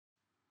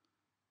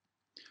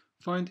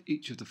Find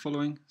each of the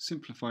following,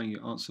 simplifying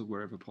your answer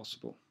wherever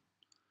possible.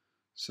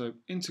 So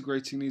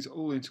integrating, these are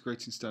all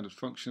integrating standard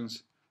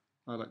functions.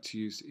 I like to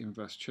use the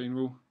inverse chain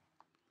rule.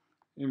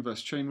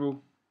 Inverse chain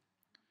rule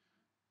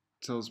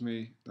tells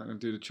me that I'm going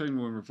to do the chain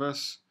rule in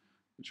reverse,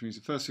 which means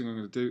the first thing I'm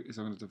going to do is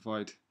I'm going to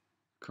divide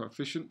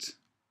coefficient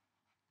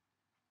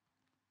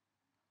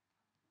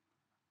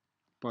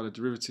by the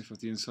derivative of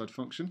the inside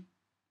function.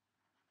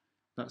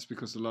 That's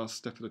because the last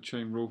step of the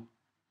chain rule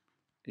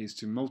is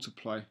to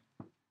multiply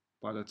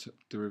by the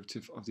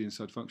derivative of the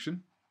inside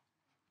function.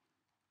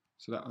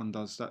 So that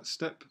undoes that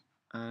step.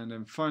 And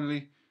then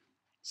finally,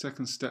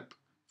 second step,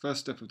 first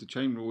step of the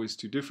chain rule is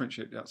to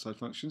differentiate the outside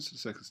function. So the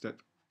second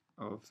step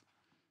of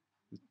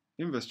the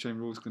inverse chain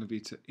rule is going to be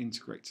to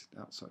integrate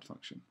the outside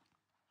function.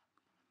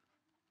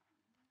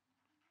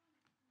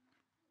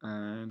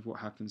 And what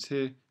happens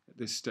here at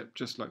this step,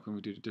 just like when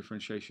we do the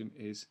differentiation,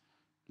 is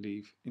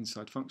leave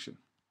inside function.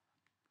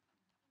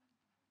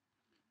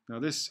 Now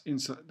this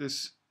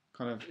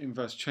kind of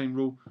inverse chain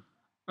rule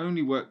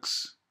only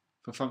works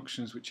for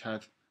functions which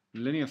have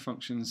linear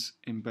functions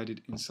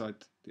embedded inside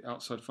the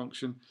outside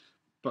function,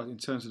 but in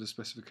terms of the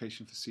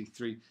specification for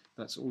C3,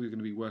 that's all you're going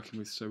to be working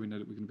with, so we know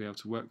that we're going to be able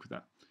to work with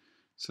that.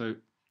 So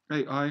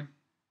AI,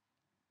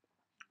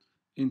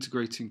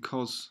 integrating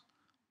cos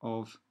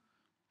of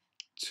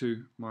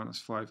 2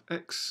 minus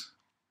 5x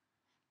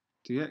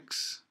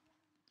dx.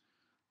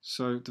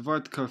 So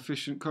divide the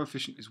coefficient.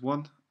 Coefficient is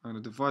 1. I'm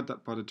going to divide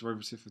that by the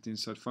derivative of the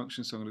inside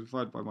function, so I'm going to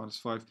divide by minus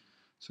 5,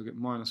 so I get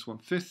minus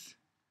 1/5.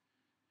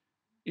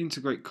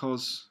 Integrate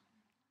cos.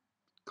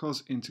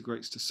 Cos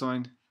integrates to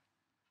sine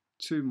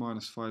 2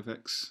 minus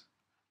 5x,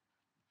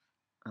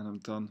 and I'm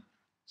done.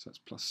 So that's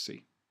plus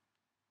c.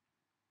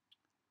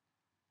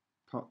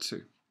 Part 2.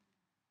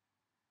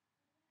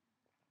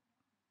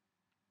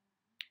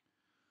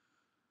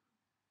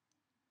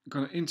 I'm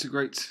going to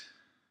integrate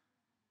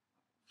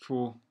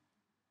 4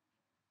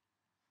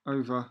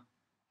 over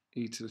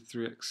e to the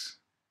 3x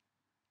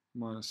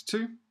minus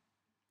 2.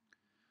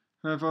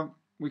 However,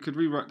 we could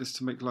rewrite this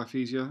to make life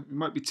easier. We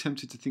might be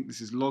tempted to think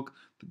this is log,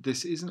 but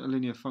this isn't a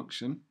linear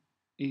function.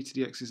 E to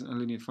the x isn't a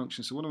linear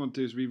function, so what I want to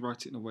do is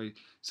rewrite it in a way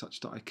such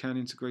that I can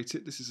integrate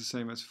it. This is the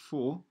same as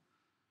 4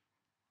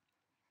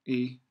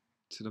 e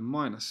to the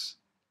minus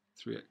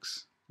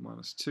 3x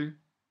minus 2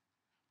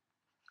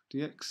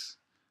 dx.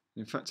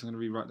 In fact, I'm going to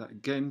rewrite that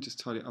again, just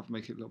tidy it up and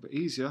make it a little bit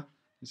easier.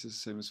 This is the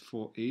same as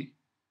 4e.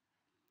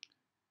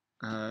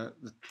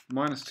 The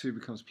minus 2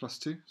 becomes plus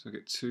 2, so I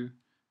get 2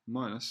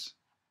 minus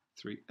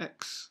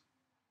 3x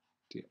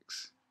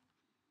dx.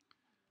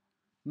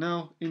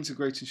 Now,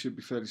 integrating should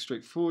be fairly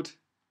straightforward.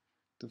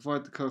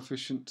 Divide the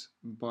coefficient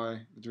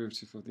by the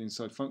derivative of the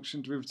inside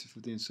function. Derivative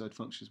of the inside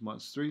function is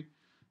minus 3,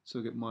 so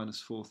I get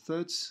minus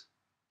 4/3.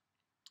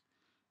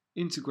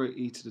 Integrate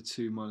e to the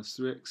 2 minus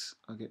 3x,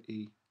 I get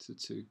e to the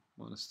 2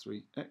 minus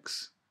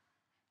 3x,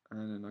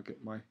 and then I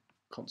get my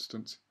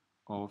constant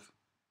of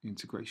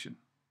integration.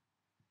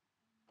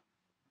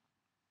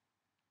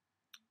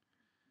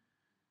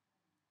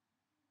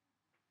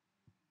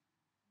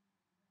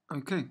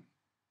 Okay,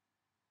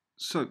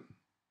 so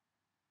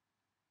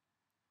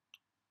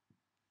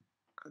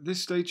at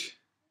this stage,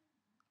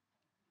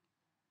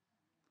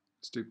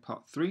 let's do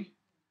part 3.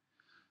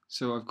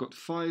 So I've got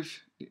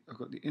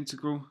the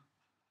integral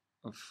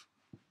of,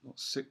 not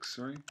 6,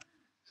 sorry,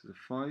 so the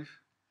 5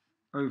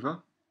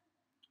 over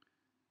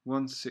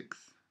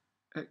 1/6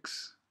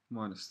 x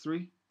minus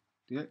 3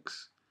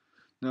 dx.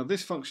 Now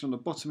this function on the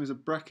bottom is a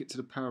bracket to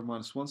the power of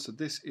minus 1, so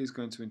this is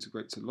going to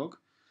integrate to log.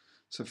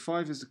 So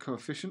 5 is the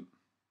coefficient.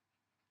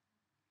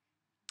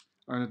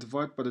 I'm going to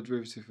divide by the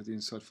derivative of the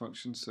inside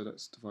function, so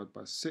that's divided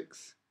by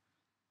 6.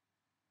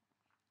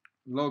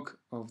 Log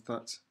of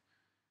that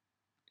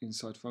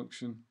inside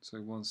function, so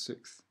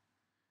 1/6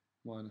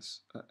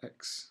 minus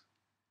x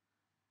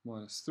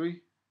minus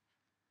 3.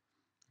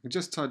 I can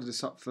just tidy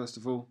this up first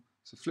of all.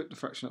 So flip the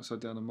fraction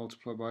upside down and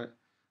multiply by it.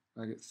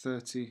 I get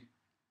 30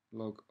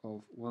 log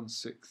of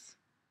 1/6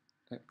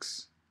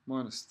 x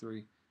minus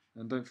 3.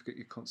 And don't forget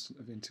your constant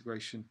of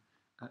integration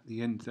at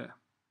the end there.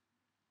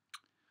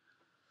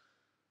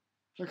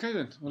 Okay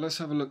then, well let's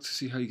have a look to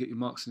see how you get your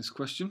marks in this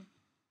question.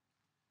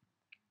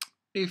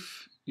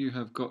 If you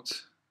have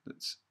got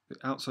that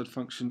the outside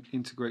function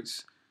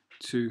integrates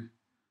to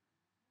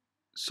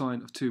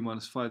sine of 2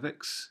 minus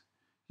 5x,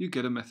 you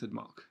get a method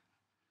mark.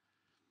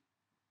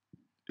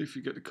 If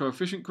you get the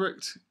coefficient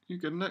correct, you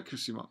get an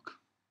accuracy mark.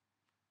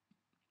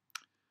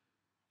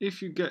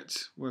 If you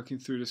get, working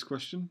through this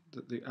question,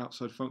 that the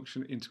outside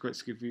function integrates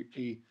to give you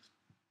e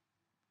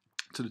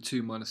to the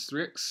 2 minus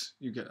 3x,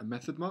 you get a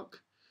method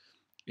mark.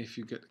 If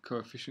you get the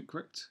coefficient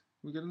correct,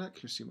 we get an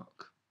accuracy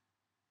mark.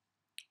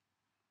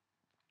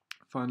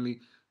 Finally,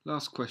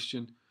 last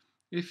question,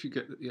 if you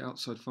get that the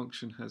outside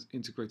function has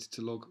integrated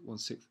to log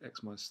 1/6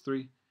 x minus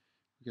 3,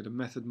 we get a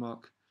method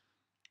mark,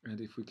 and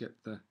if we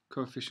get the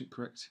coefficient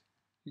correct,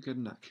 you get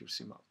an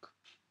accuracy mark.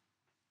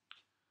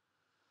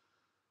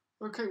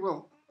 Okay,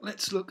 well,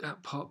 let's look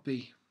at part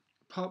B.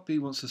 Part B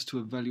wants us to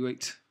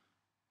evaluate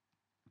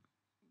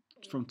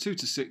from 2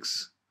 to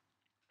 6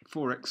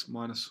 4x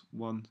minus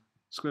 1,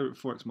 square root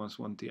of 4x minus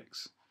 1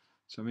 dx.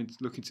 So I'm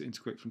looking to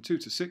integrate from 2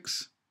 to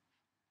 6,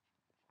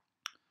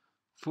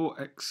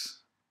 4x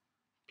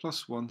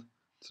plus 1 to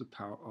the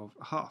power of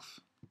a half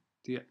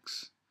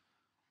dx.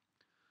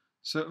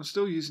 So I'm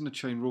still using the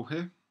chain rule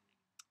here.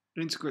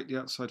 Integrate the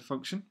outside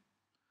function.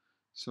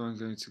 So I'm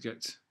going to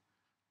get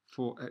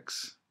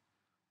 4x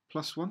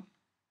plus 1.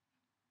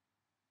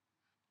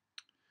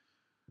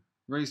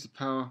 Raise the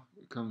power,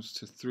 it comes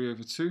to 3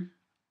 over 2.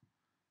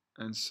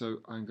 And so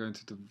I'm going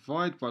to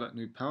divide by that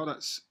new power,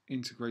 that's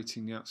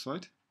integrating the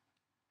outside.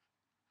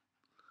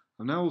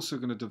 I'm now also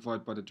going to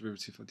divide by the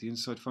derivative of the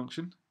inside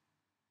function.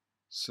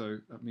 So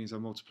that means I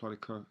multiply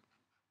the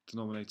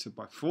denominator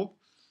by 4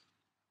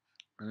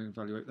 and then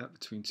evaluate that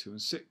between 2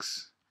 and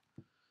 6.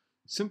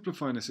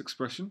 Simplifying this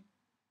expression,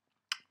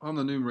 on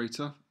the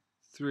numerator,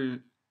 3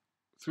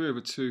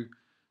 over 2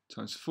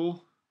 times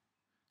 4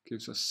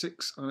 gives us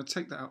 6. I'm going to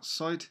take that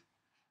outside,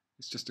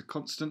 it's just a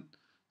constant.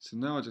 So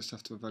now I just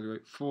have to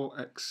evaluate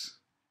 4x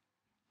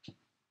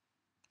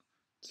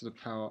to the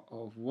power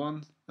of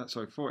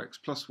 4x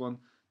plus 1 to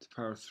the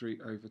power of 3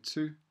 over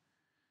 2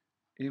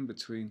 in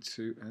between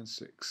 2 and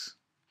 6.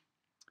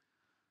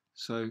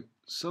 So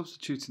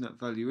substituting that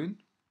value in,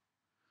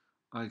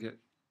 I get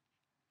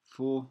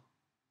 4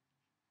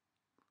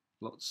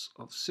 lots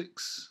of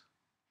 6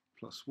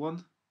 plus 1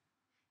 to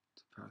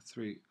the power of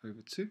 3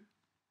 over 2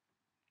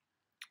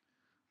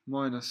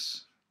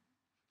 minus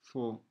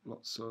 4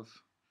 lots of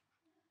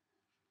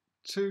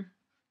 2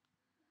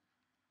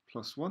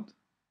 plus 1 to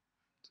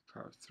the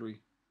power of 3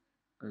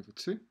 over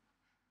 2.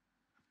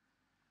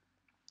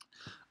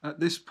 At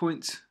this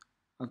point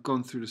I've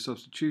gone through the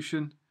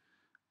substitution,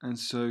 and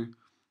so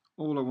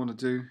all I want to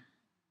do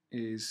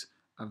is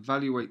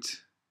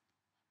evaluate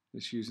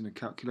this using a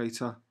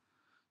calculator.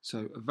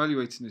 So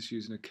evaluating this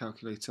using a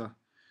calculator,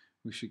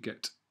 we should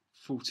get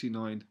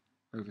 49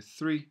 over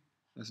 3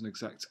 as an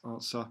exact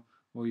answer,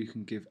 or you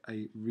can give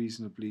a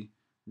reasonably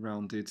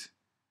rounded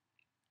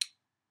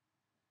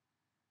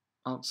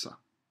answer.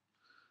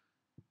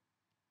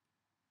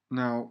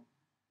 Now,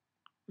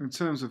 in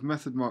terms of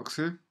method marks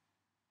here,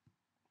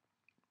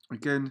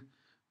 again,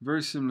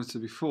 very similar to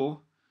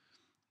before.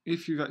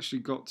 If you've actually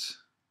got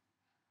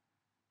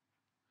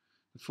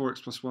the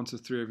 4x plus 1 to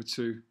 3 over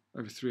 2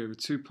 over 3 over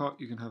 2 part,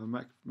 you can have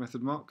a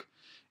method mark.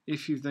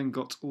 If you've then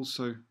got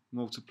also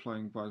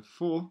multiplying by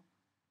 4,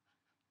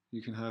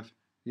 you can have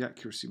the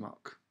accuracy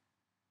mark.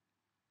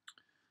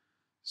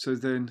 So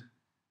then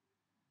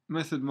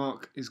method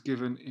mark is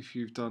given if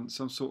you've done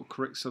some sort of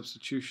correct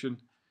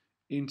substitution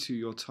into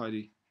your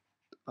tidy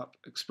up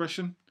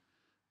expression,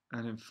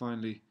 and then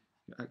finally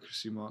your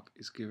accuracy mark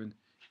is given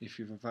if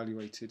you've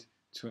evaluated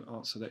to an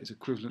answer that is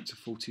equivalent to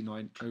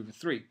 49 over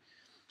 3.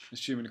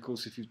 Assuming, of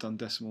course, if you've done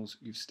decimals,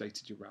 you've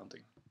stated your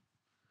rounding.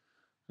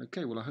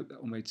 Okay, well, I hope that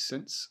all made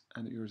sense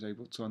and that you were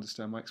able to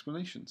understand my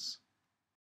explanations.